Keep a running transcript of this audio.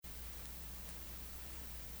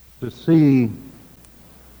to see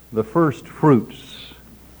the first fruits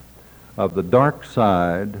of the dark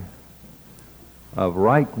side of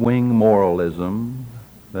right-wing moralism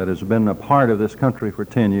that has been a part of this country for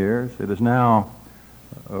 10 years. It is now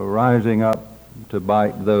rising up to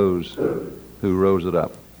bite those who rose it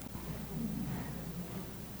up.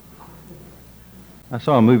 I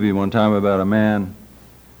saw a movie one time about a man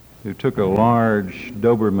who took a large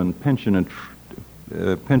Doberman pinscher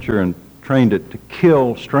and trained it to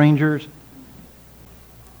kill strangers.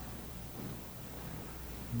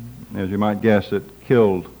 As you might guess, it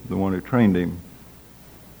killed the one who trained him.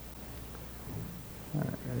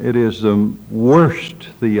 It is the worst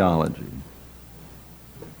theology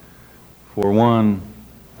for one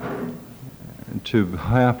to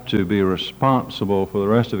have to be responsible for the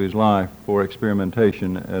rest of his life for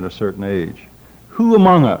experimentation at a certain age. Who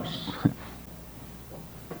among us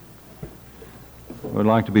would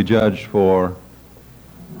like to be judged for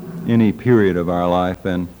any period of our life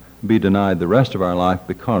and be denied the rest of our life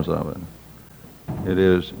because of it? It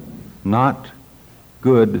is not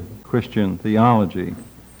good Christian theology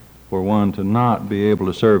for one to not be able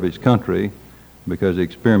to serve his country because he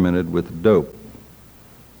experimented with dope.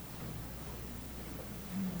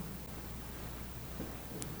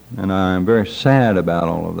 And I am very sad about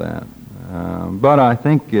all of that. But I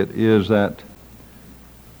think it is that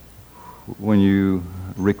when you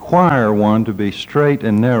require one to be straight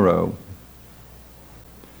and narrow,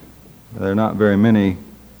 there are not very many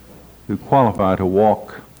who qualify to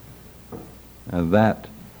walk that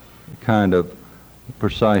kind of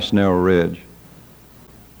precise, narrow ridge.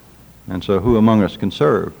 And so who among us can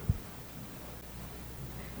serve?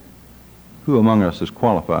 Who among us is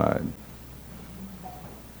qualified?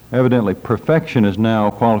 Evidently, perfection is now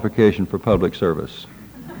a qualification for public service.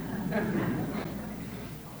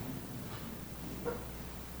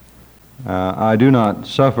 I do not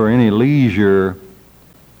suffer any leisure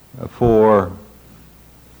for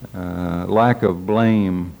lack of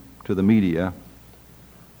blame to the media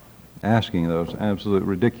asking those absolute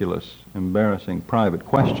ridiculous, embarrassing private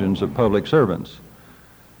questions of public servants.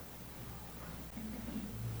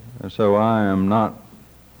 And so I am not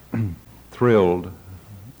thrilled.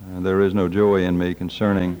 There is no joy in me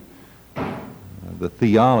concerning the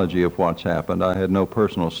theology of what's happened. I had no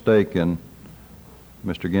personal stake in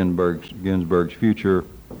Mr. Ginsburg's future,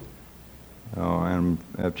 and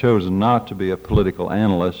have chosen not to be a political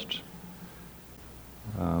analyst,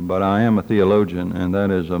 but I am a theologian, and that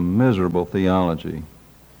is a miserable theology,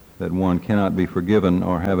 that one cannot be forgiven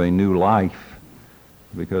or have a new life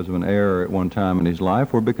because of an error at one time in his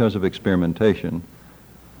life or because of experimentation.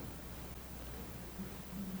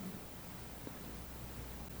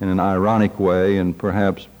 In an ironic way and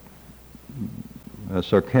perhaps a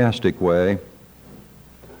sarcastic way,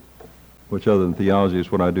 which other than theology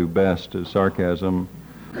is what I do best, is sarcasm.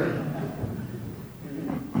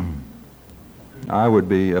 I would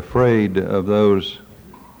be afraid of those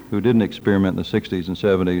who didn't experiment in the 60s and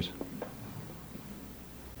 70s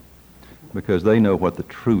because they know what the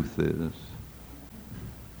truth is.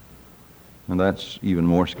 And that's even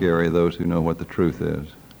more scary, those who know what the truth is.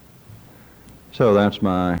 So that's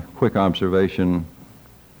my quick observation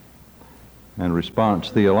and response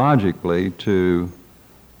theologically to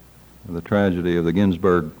the tragedy of the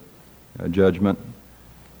Ginsburg judgment.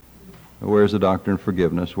 Where's the doctrine of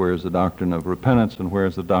forgiveness? Where's the doctrine of repentance? And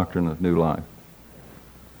where's the doctrine of new life?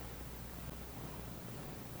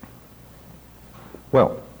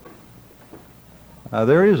 Well,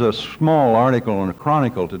 there is a small article in a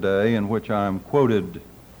Chronicle today in which I'm quoted.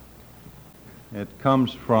 It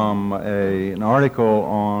comes from an article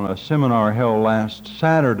on a seminar held last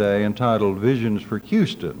Saturday entitled Visions for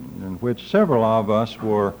Houston, in which several of us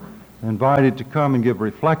were invited to come and give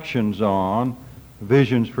reflections on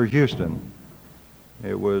Visions for Houston.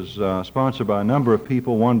 It was sponsored by a number of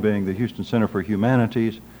people, one being the Houston Center for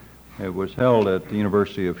Humanities. It was held at the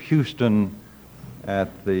University of Houston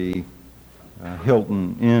at the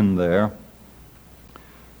Hilton Inn there.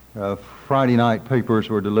 Friday night papers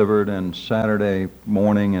were delivered, and Saturday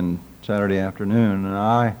morning and Saturday afternoon, and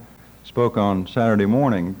I spoke on Saturday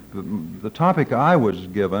morning. The topic I was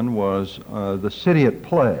given was the city at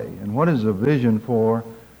play, and what is a vision for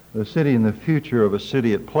the city in the future of a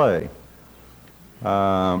city at play.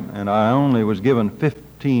 And I was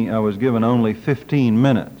given only 15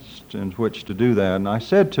 minutes in which to do that, and I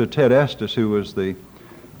said to Ted Estes, who was the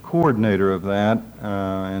coordinator of that,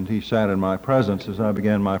 and he sat in my presence as I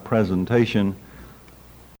began my presentation,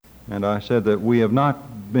 and I said that we have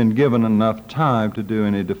not been given enough time to do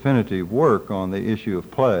any definitive work on the issue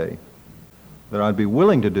of play, that I'd be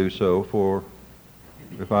willing to do so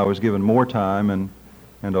if I was given more time and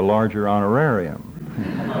and a larger honorarium.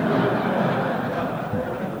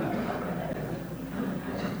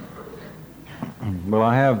 Well,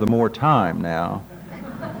 I have the more time now.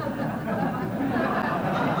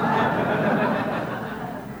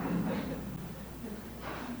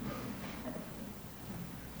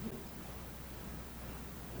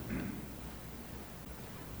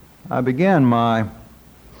 I began my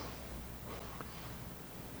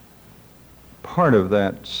part of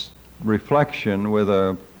that reflection with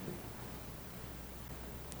a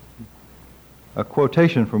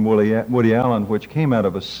quotation from Woody Allen, which came out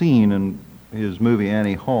of a scene in his movie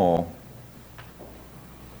Annie Hall.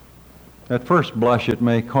 At first blush, it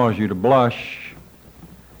may cause you to blush,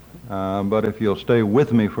 but if you'll stay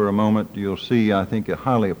with me for a moment, you'll see, I think, a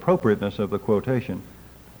highly appropriateness of the quotation.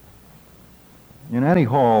 In Annie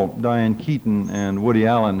Hall, Diane Keaton and Woody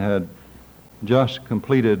Allen had just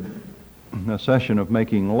completed a session of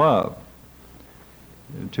making love,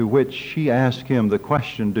 to which she asked him the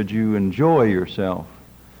question, "Did you enjoy yourself?"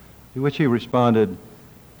 To which he responded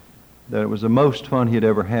that it was the most fun he had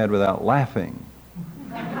ever had without laughing.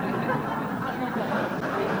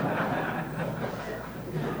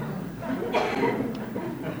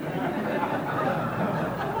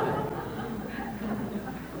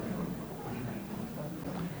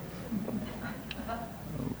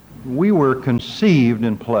 We were conceived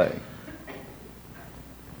in play.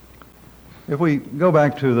 If we go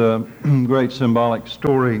back to the great symbolic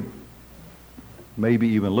story, maybe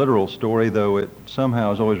even literal story, though it somehow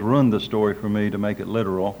has always ruined the story for me to make it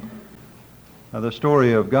literal, the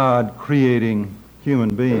story of God creating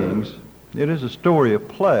human beings, it is a story of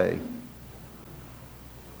play.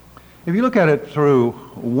 If you look at it through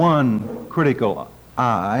one critical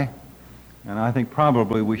eye, and I think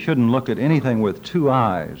probably we shouldn't look at anything with two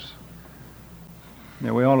eyes.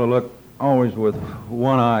 We ought to look always with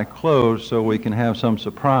one eye closed so we can have some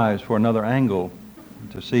surprise for another angle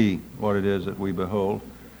to see what it is that we behold.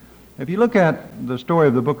 If you look at the story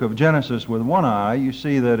of the book of Genesis with one eye, you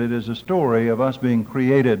see that it is a story of us being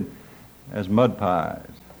created as mud pies.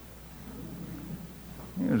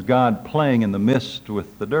 Here's God playing in the mist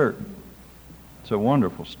with the dirt. It's a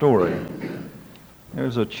wonderful story.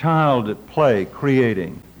 There's a child at play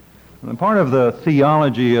creating. And part of the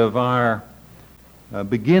theology of our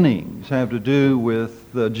beginnings have to do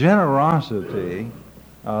with the generosity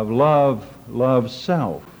of love's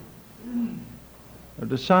self. I've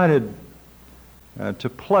decided to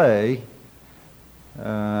play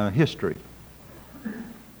history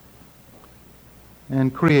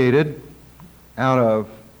and created out of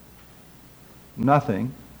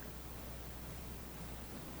nothing.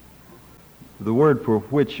 The word for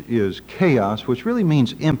which is chaos, which really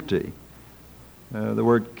means empty. The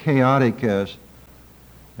word chaotic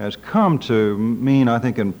has come to mean, I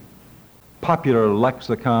think, in popular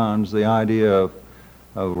lexicons, the idea of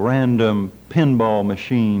a random pinball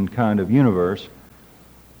machine kind of universe.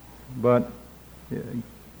 But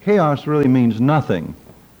chaos really means nothing.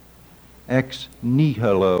 Ex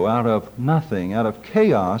nihilo, out of nothing. Out of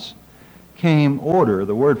chaos came order.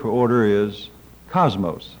 The word for order is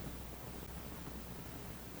cosmos.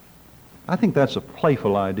 I think that's a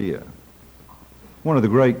playful idea. One of the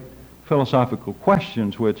great philosophical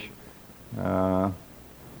questions which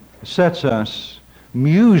sets us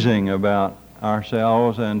musing about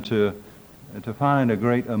ourselves and to find a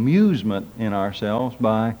great amusement in ourselves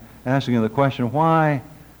by asking the question, why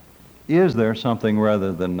is there something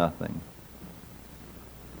rather than nothing?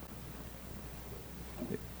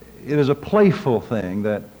 It is a playful thing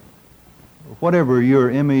that whatever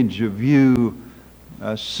your image of you,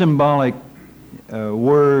 a symbolic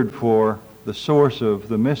word for the source of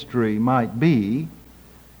the mystery might be,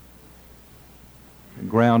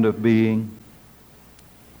 ground of being,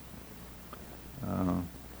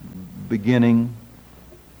 beginning,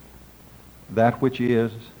 that which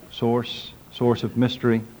is, source of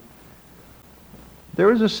mystery.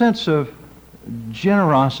 There is a sense of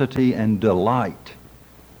generosity and delight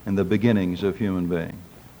in the beginnings of human beings.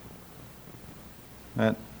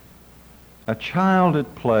 That a child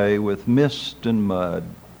at play with mist and mud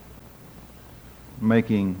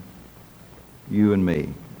making you and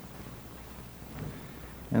me.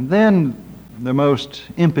 And then the most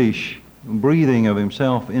impish breathing of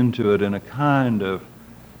himself into it in a kind of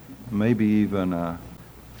maybe even a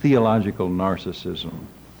theological narcissism.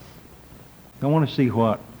 I want to see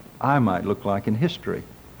what I might look like in history.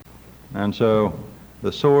 And so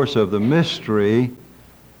the source of the mystery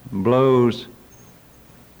blows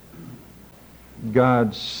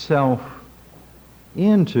God's self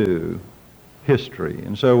into history.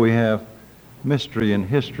 And so we have mystery and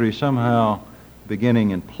history somehow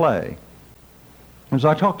beginning in play. As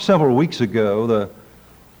I talked several weeks ago,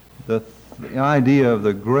 the idea of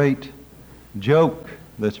the great joke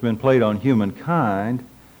that's been played on humankind,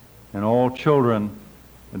 and all children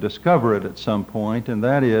discover it at some point, and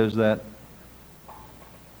that is that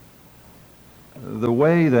the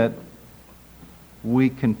way that we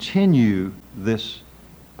continue this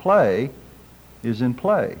play is in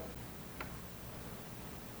play.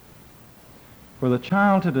 For the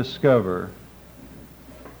child to discover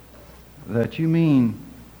that you mean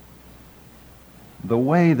the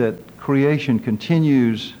way that creation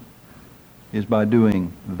continues is by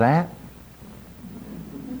doing that.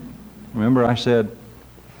 Remember I said,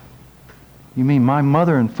 you mean my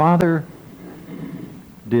mother and father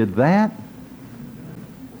did that?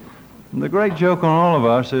 And the great joke on all of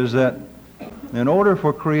us is that in order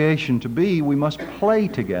for creation to be, we must play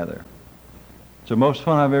together. It's the most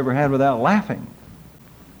fun I've ever had without laughing.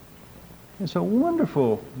 It's a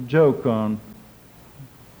wonderful joke on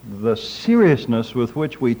the seriousness with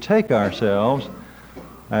which we take ourselves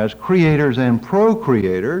as creators and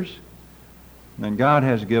procreators. And God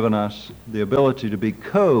has given us the ability to be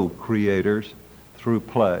co-creators through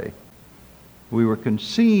play. We were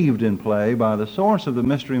conceived in play by the source of the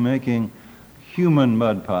mystery-making human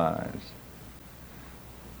mud pies.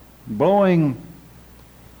 Blowing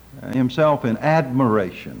himself in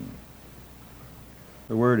admiration.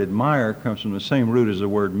 The word admire comes from the same root as the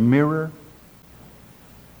word mirror.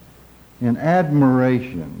 In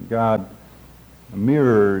admiration, God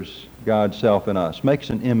mirrors God's self in us, makes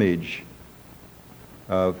an image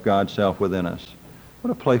of God's self within us.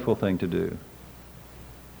 What a playful thing to do.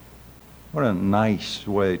 What a nice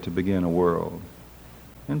way to begin a world.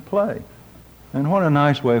 In play. And what a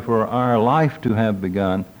nice way for our life to have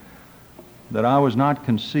begun, that I was not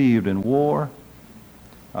conceived in war,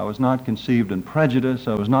 I was not conceived in prejudice,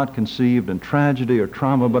 I was not conceived in tragedy or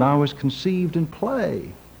trauma, but I was conceived in play,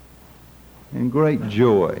 in great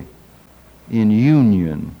joy, in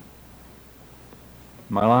union.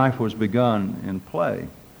 My life was begun in play,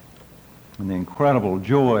 and the incredible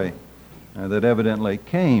joy that evidently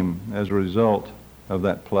came as a result of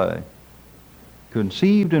that play.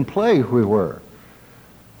 Conceived in play we were.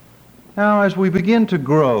 Now, as we begin to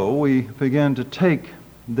grow, we begin to take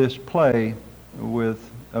this play with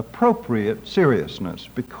appropriate seriousness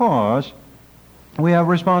because we have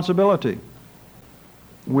responsibility.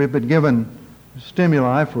 We've been given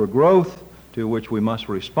stimuli for growth to which we must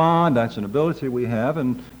respond. That's an ability we have,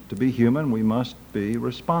 and to be human, we must be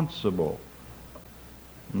responsible.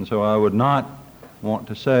 And so I would not want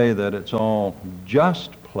to say that it's all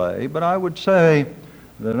just play, but I would say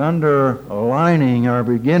that underlining our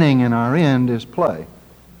beginning and our end is play.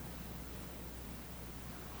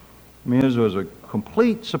 I mean, it was a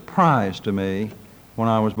complete surprise to me when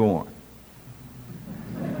I was born.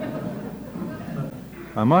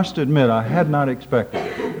 I must admit I had not expected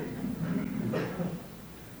it.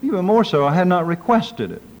 Even more so, I had not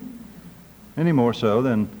requested it. Any more so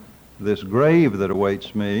than this grave that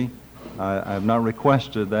awaits me. I have not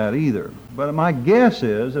requested that either. But my guess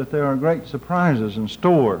is that there are great surprises in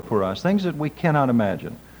store for us, things that we cannot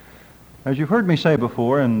imagine. As you've heard me say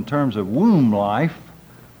before, in terms of womb life,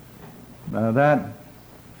 that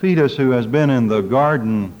fetus who has been in the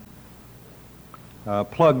garden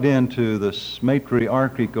plugged into this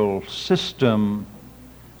matriarchal system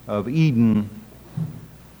of Eden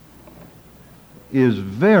is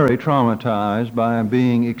very traumatized by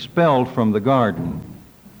being expelled from the garden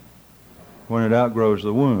when it outgrows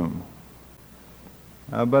the womb.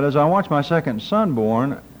 But as I watched my second son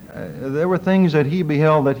born, there were things that he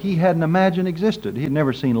beheld that he hadn't imagined existed. He had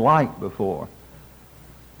never seen light before.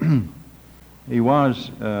 He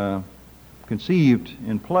was conceived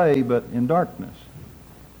in play, but in darkness.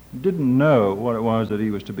 He didn't know what it was that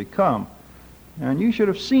he was to become. And you should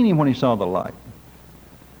have seen him when he saw the light.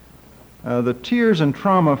 The tears and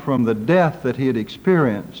trauma from the death that he had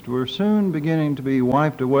experienced were soon beginning to be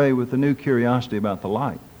wiped away with the new curiosity about the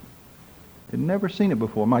light. He'd never seen it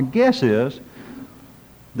before. My guess is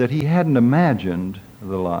that he hadn't imagined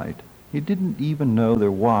the light. He didn't even know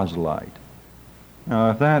there was light.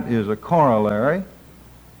 Now, if that is a corollary,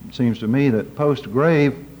 it seems to me that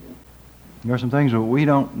post-grave, there are some things that we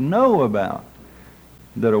don't know about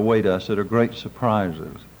that await us that are great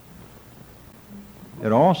surprises.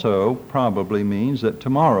 It also probably means that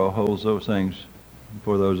tomorrow holds those things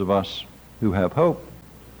for those of us who have hope.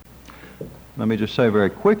 Let me just say very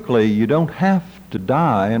quickly, you don't have to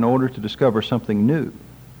die in order to discover something new.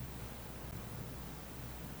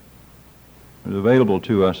 It's available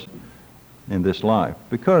to us in this life,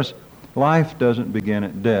 because life doesn't begin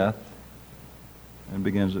at death and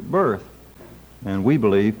begins at birth. and we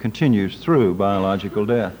believe continues through biological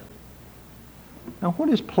death. Now, what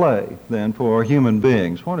is play, then, for human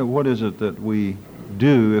beings? What is it that we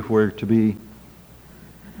do if we're to be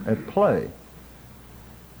at play?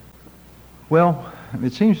 Well,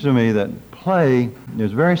 it seems to me that play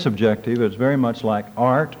is very subjective. It's very much like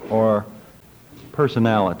art or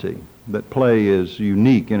personality, that play is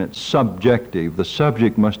unique and it's subjective. The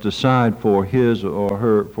subject must decide for his or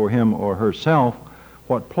her, for him or herself,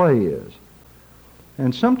 what play is.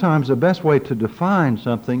 And sometimes the best way to define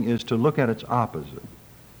something is to look at its opposite.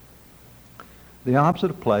 The opposite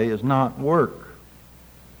of play is not work.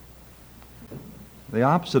 The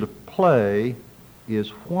opposite of play is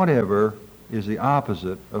whatever is the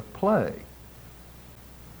opposite of play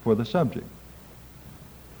for the subject.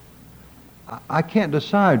 I can't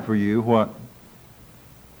decide for you what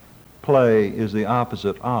play is the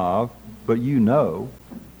opposite of, but you know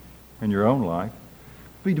in your own life.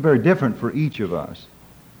 It'll be very different for each of us.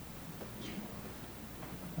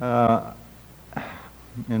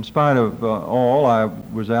 In spite of all, I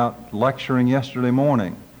was out lecturing yesterday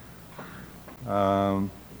morning. I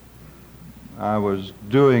was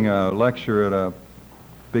doing a lecture at a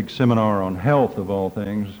big seminar on health, of all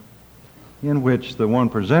things, in which the one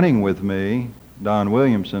presenting with me, Don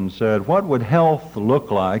Williamson, said, "What would health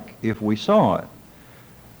look like if we saw it?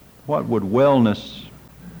 What would wellness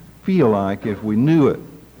feel like if we knew it?"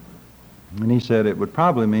 And he said it would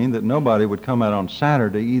probably mean that nobody would come out on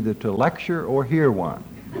Saturday either to lecture or hear one.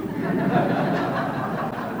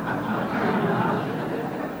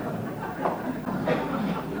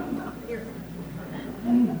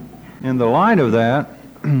 In the light of that,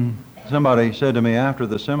 somebody said to me after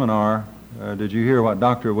the seminar, "Did you hear what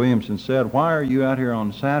Dr. Williamson said? Why are you out here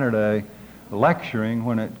on Saturday lecturing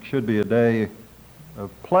when it should be a day of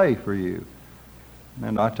play for you?"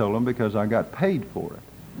 And I told him, because I got paid for it.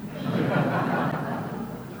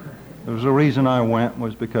 There was a reason I went,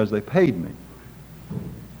 was because they paid me.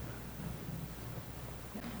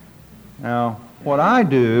 Now, what I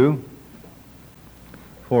do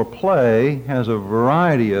for play has a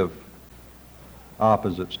variety of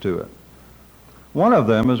opposites to it. One of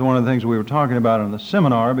them is one of the things we were talking about in the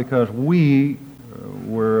seminar, because we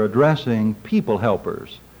were addressing people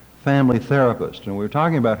helpers, family therapists, and we were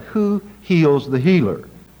talking about who heals the healer.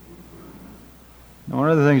 Now,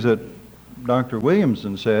 one of the things that Dr.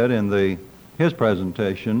 Williamson said in his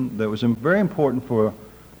presentation that was very important for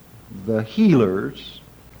the healers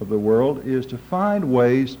of the world is to find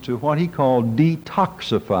ways to what he called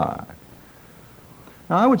detoxify.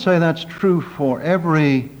 Now, I would say that's true for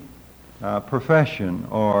every profession,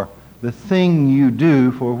 or the thing you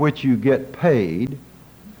do for which you get paid,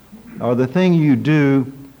 or the thing you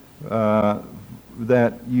do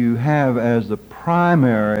that you have as the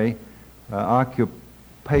primary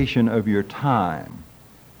occupation of your time,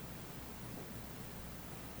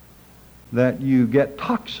 that you get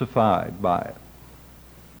toxified by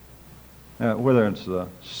it. Whether it's the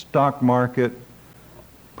stock market,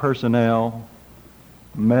 personnel,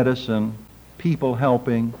 medicine, people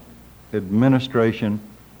helping, administration,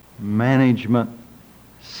 management,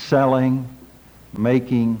 selling,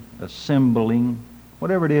 making, assembling,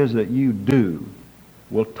 whatever it is that you do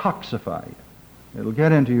will toxify you. It'll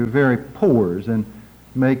get into your very pores and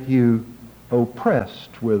make you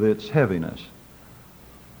oppressed with its heaviness.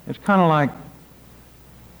 It's kind of like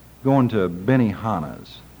going to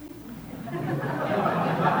Benihana's.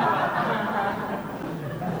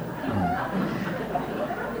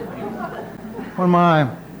 When my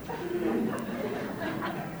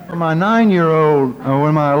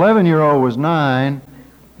 11-year-old was 9,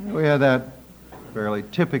 we had that fairly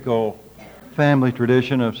typical family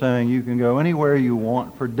tradition of saying you can go anywhere you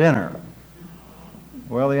want for dinner.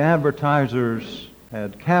 Well, the advertisers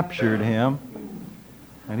had captured him,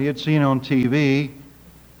 and he had seen on TV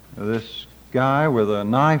this guy with a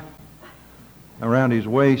knife around his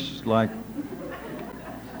waist, like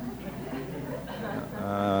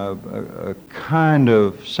a kind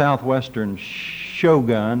of southwestern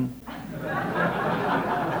shogun.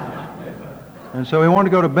 And so he wanted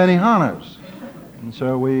to go to Benihana's. And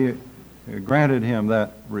so we granted him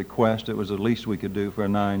that request. It was the least we could do for a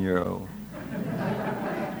 9-year-old.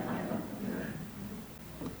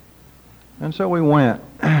 And so we went.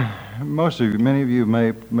 Many of you,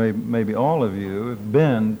 maybe all of you, have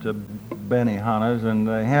been to Benihana's, and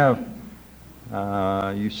they have,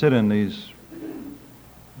 you sit in these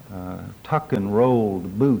tuck and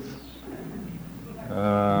rolled booths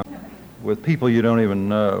with people you don't even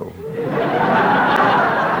know.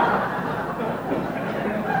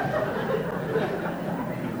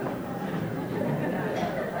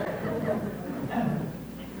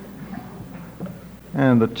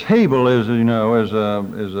 And the table is, you know, is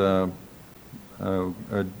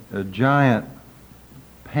a giant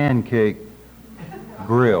pancake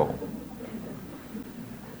grill.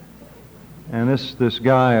 And this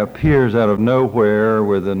guy appears out of nowhere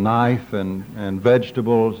with a knife and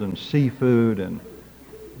vegetables and seafood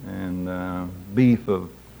and beef of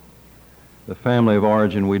the family of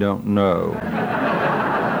origin we don't know.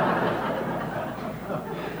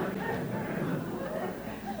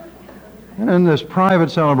 And this private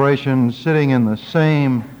celebration, sitting in the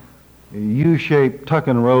same U-shaped tuck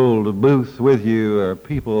and rolled booth with you, are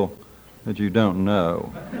people that you don't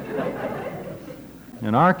know.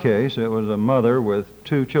 In our case, it was a mother with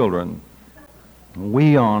 2 children.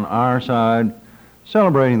 We on our side,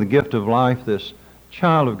 celebrating the gift of life, this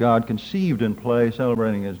child of God conceived in play,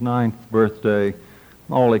 celebrating his 9th birthday,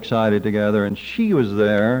 all excited together. And she was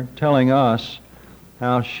there telling us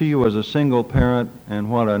how she was a single parent and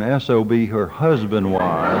what an SOB her husband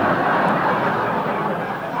was.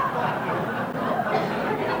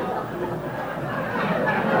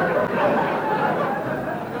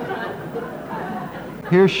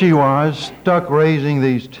 Here she was, stuck raising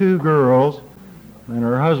these 2 girls, and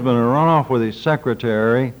her husband had run off with his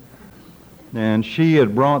secretary, and she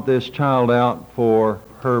had brought this child out for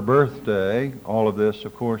her birthday, all of this,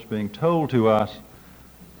 of course, being told to us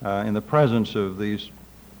in the presence of these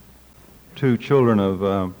 2 children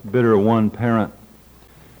of bitter one parent.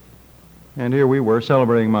 And here we were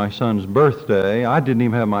celebrating my son's birthday. I didn't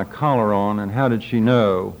even have my collar on, and how did she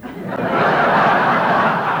know?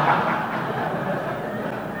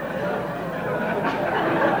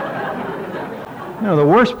 You know, the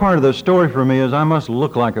worst part of the story for me is I must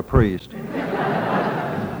look like a priest.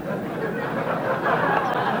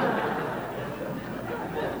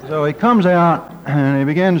 So he comes out and he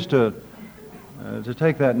begins to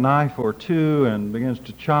take that knife or 2 and begins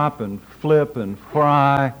to chop and flip and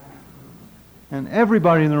fry. And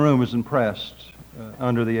everybody in the room is impressed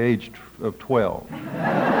under the age of 12.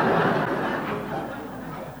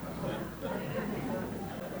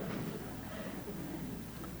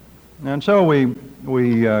 And so we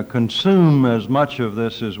consume as much of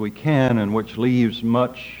this as we can, and which leaves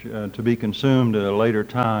much to be consumed at a later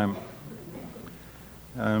time.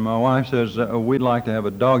 And my wife says, we'd like to have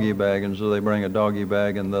a doggy bag, and so they bring a doggy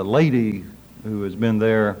bag, and the lady who has been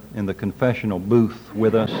there in the confessional booth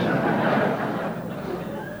with us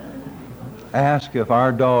asked if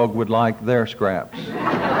our dog would like their scraps.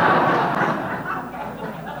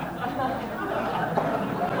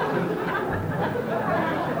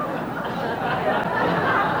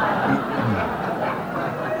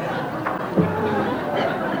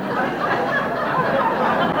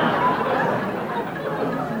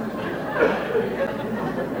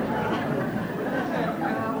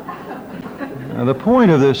 Now, the point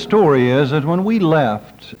of this story is that when we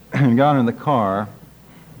left and got in the car,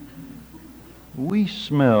 we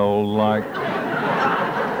smelled like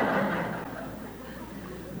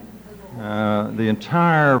the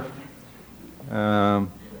entire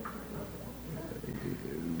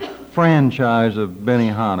franchise of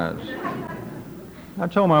Benihana's. I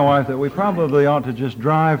told my wife that we probably ought to just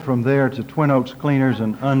drive from there to Twin Oaks Cleaners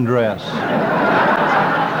and undress.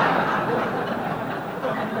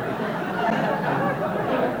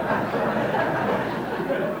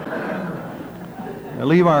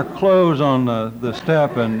 Leave our clothes on the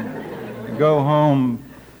step and go home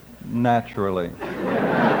naturally.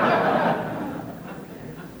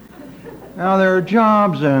 Now, there are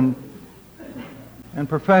jobs and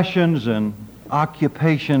professions and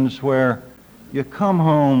occupations where you come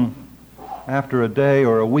home after a day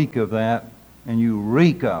or a week of that and you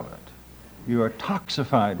reek of it. You are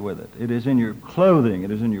toxified with it. It is in your clothing.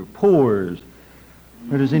 It is in your pores.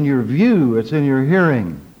 It is in your view. It's in your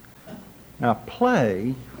hearing. Now,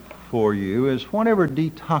 play for you is whatever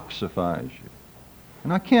detoxifies you.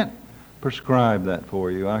 And I can't prescribe that for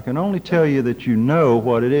you. I can only tell you that you know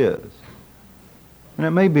what it is. And it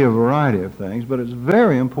may be a variety of things, but it's a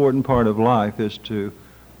very important part of life is to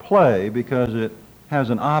play, because it has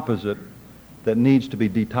an opposite that needs to be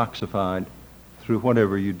detoxified through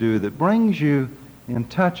whatever you do that brings you in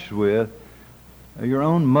touch with your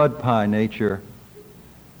own mud pie nature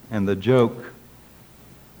and the joke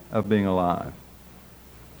of being alive.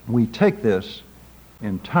 We take this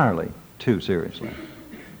entirely too seriously.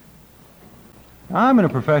 I'm in a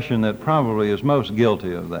profession that probably is most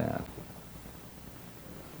guilty of that.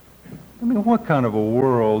 I mean, what kind of a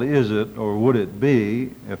world is it, or would it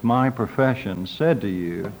be, if my profession said to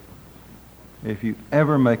you, if you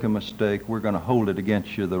ever make a mistake, we're going to hold it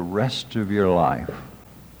against you the rest of your life?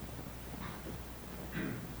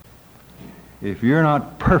 If you're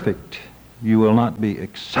not perfect you will not be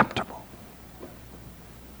acceptable.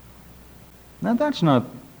 Now that's not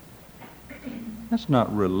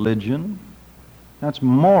religion. That's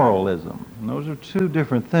moralism. And those are two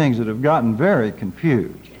different things that have gotten very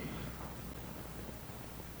confused.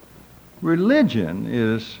 Religion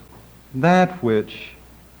is that which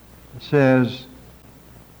says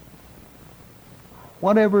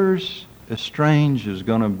whatever's estranged is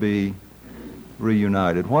going to be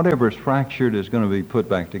reunited. Whatever's fractured is going to be put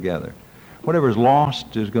back together. Whatever's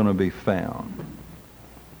lost is going to be found.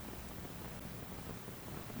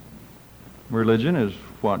 Religion is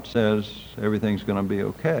what says everything's going to be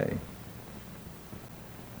okay.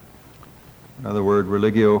 Another word,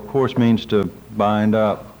 religio, of course, means to bind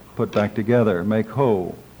up, put back together, make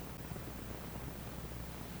whole.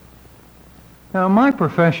 Now, my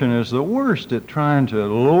profession is the worst at trying to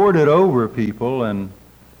lord it over people and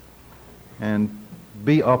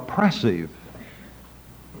be oppressive.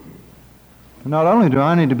 Not only do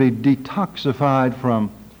I need to be detoxified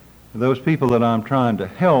from those people that I'm trying to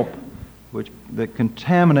help, that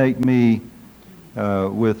contaminate me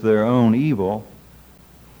with their own evil,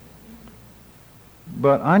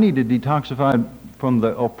 but I need to detoxify from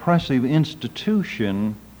the oppressive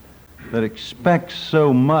institution that expects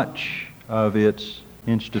so much of its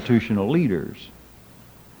institutional leaders.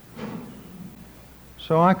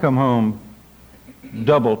 So I come home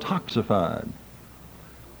double toxified.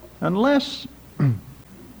 Unless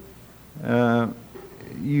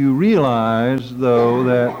you realize, though,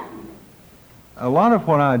 that a lot of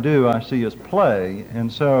what I do I see as play,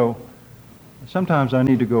 and so sometimes I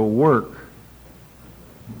need to go work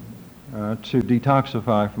to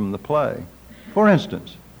detoxify from the play. For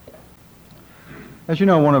instance, as you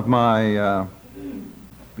know, one of my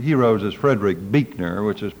heroes is Frederick Buechner,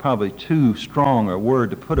 which is probably too strong a word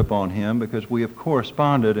to put upon him because we have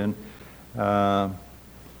corresponded, and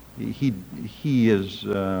he is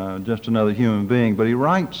just another human being, but he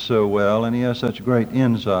writes so well and he has such great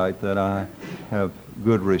insight that I have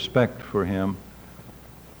good respect for him.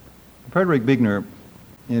 Frederick Buechner,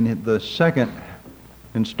 in the second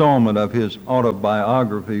installment of his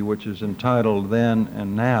autobiography, which is entitled Then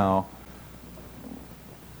and Now,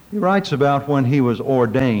 he writes about when he was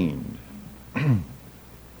ordained.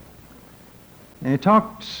 And he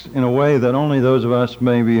talks in a way that only those of us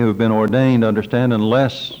maybe who have been ordained understand,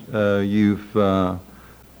 unless you've been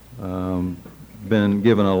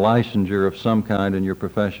given a licensure of some kind in your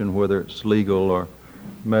profession, whether it's legal or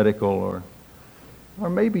medical or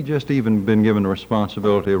maybe just even been given the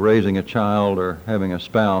responsibility of raising a child or having a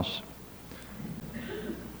spouse.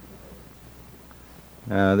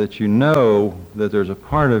 That you know that there's a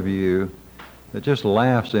part of you that just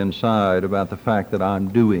laughs inside about the fact that I'm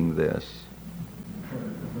doing this.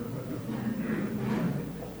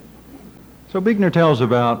 So Buechner tells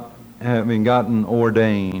about having gotten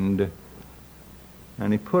ordained,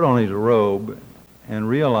 and he put on his robe and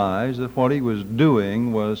realized that what he was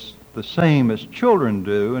doing was the same as children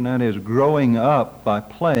do, and that is growing up by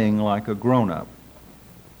playing like a grown-up.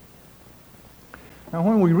 Now,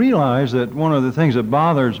 when we realize that one of the things that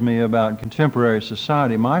bothers me about contemporary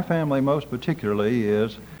society, my family most particularly,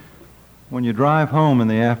 is when you drive home in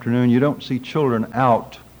the afternoon, you don't see children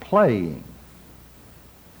out playing.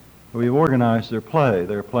 We've organized their play.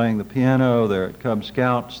 They're playing the piano, they're at Cub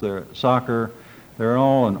Scouts, they're at soccer. They're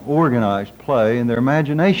all an organized play, and their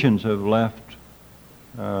imaginations have left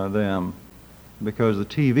them because the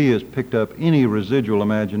TV has picked up any residual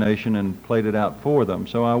imagination and played it out for them.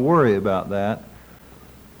 So I worry about that.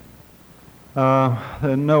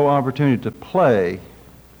 No opportunity to play,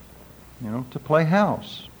 to play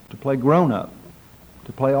house, to play grown-up,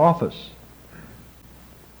 to play office,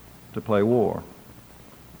 to play war.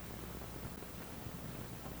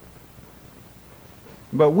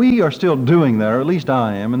 But we are still doing that, or at least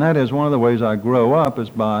I am, and that is one of the ways I grow up is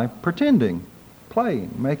by pretending,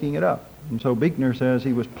 playing, making it up. And so Buechner says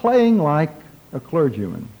he was playing like a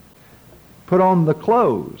clergyman, put on the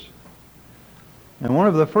clothes. And one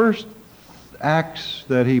of the first acts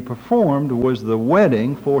that he performed was the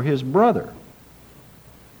wedding for his brother.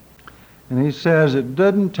 And he says it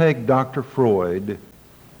didn't take Dr. Freud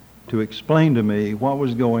to explain to me what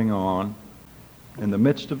was going on in the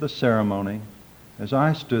midst of the ceremony as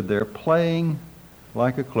I stood there playing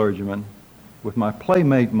like a clergyman with my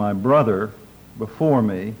playmate, my brother, before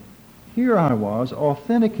me. Here I was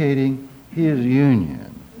authenticating his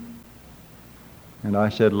union. And I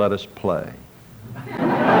said, let us play.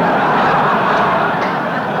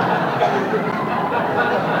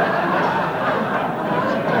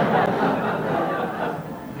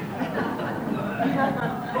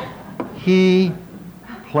 He,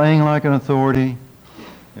 playing like an authority,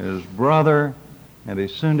 his brother, and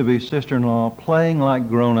his soon-to-be sister-in-law playing like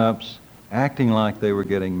grown-ups, acting like they were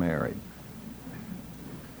getting married.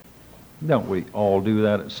 Don't we all do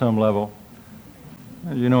that at some level?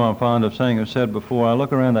 As you know, I'm fond of saying, I've said before, I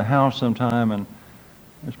look around the house sometime and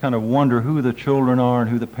just kind of wonder who the children are and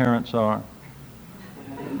who the parents are.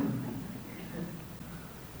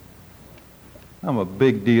 I'm a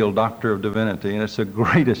big deal doctor of divinity, and it's the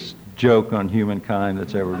greatest joke on humankind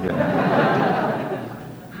that's ever been.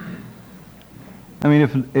 I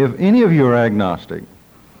mean, if any of you are agnostic,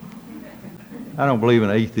 I don't believe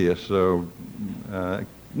in atheists, so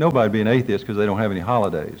nobody'd be an atheist because they don't have any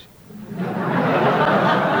holidays.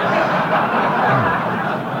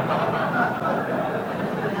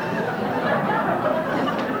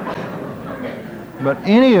 But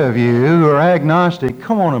any of you who are agnostic,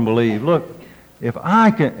 come on and believe. Look, if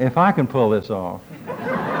I can pull this off,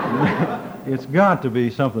 it's got to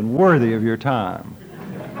be something worthy of your time.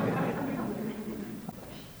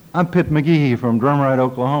 I'm Pitt McGee from Drumright,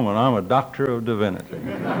 Oklahoma, and I'm a doctor of divinity.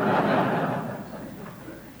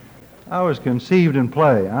 I was conceived in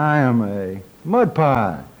play. I am a mud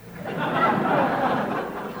pie.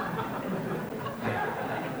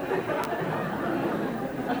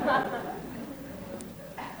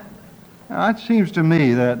 Now, it seems to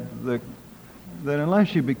me that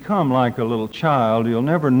unless you become like a little child, you'll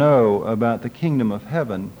never know about the kingdom of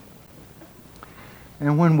heaven.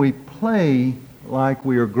 And when we play like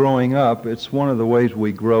we are growing up, it's one of the ways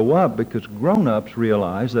we grow up, because grown-ups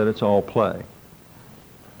realize that it's all play.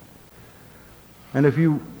 And if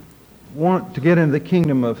you want to get into the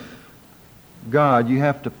kingdom of God, you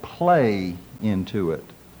have to play into it.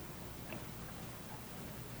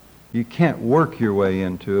 You can't work your way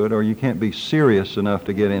into it, or you can't be serious enough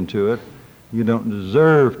to get into it. You don't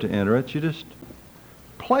deserve to enter it. You just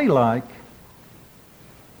play like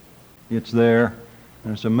it's there,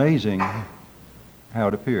 and it's amazing how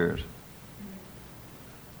it appears.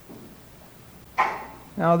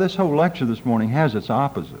 Now, this whole lecture this morning has its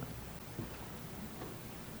opposite.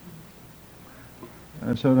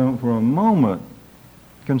 And so don't for a moment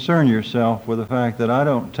concern yourself with the fact that I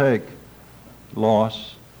don't take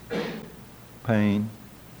loss, pain,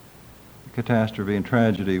 catastrophe, and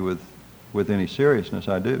tragedy with any seriousness.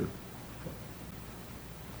 I do.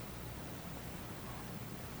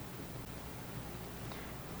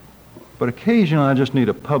 But occasionally I just need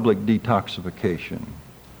a public detoxification,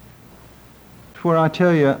 where I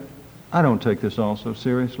tell you, I don't take this all so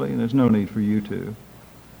seriously, and there's no need for you to.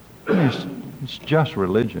 I mean, it's just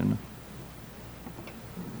religion.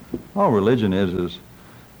 All religion is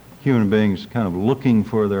human beings kind of looking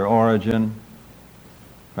for their origin,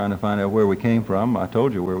 trying to find out where we came from. I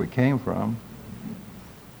told you where we came from.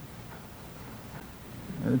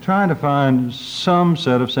 Trying to find some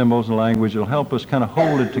set of symbols and language that will help us kind of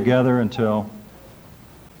hold it together until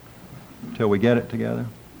we get it together.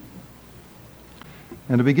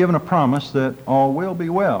 And to be given a promise that all will be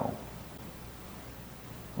well.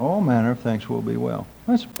 All manner of things will be well.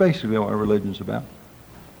 That's basically what religion's about.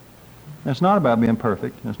 It's not about being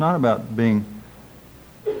perfect. It's not about being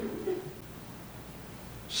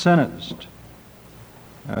sentenced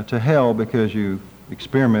to hell because you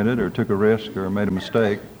experimented or took a risk or made a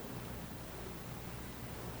mistake.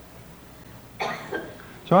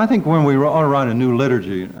 So I think when we ought to write a new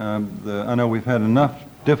liturgy, I know we've had enough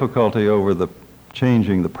difficulty over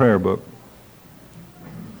changing the prayer book.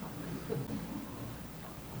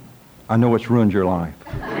 I know it's ruined your life.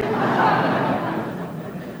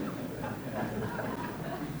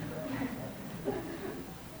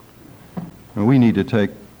 And we need to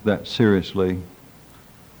take that seriously,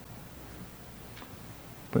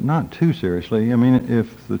 but not too seriously. I mean,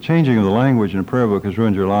 if the changing of the language in a prayer book has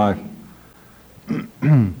ruined your life,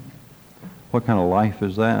 what kind of life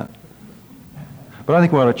is that? But I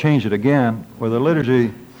think we ought to change it again with a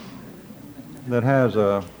liturgy that has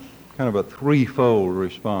a kind of a threefold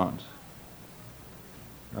response.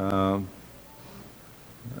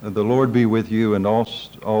 The Lord be with you and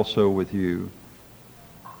also with you.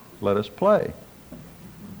 Let us play.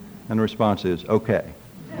 And the response is, okay.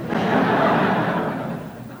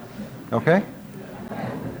 Okay?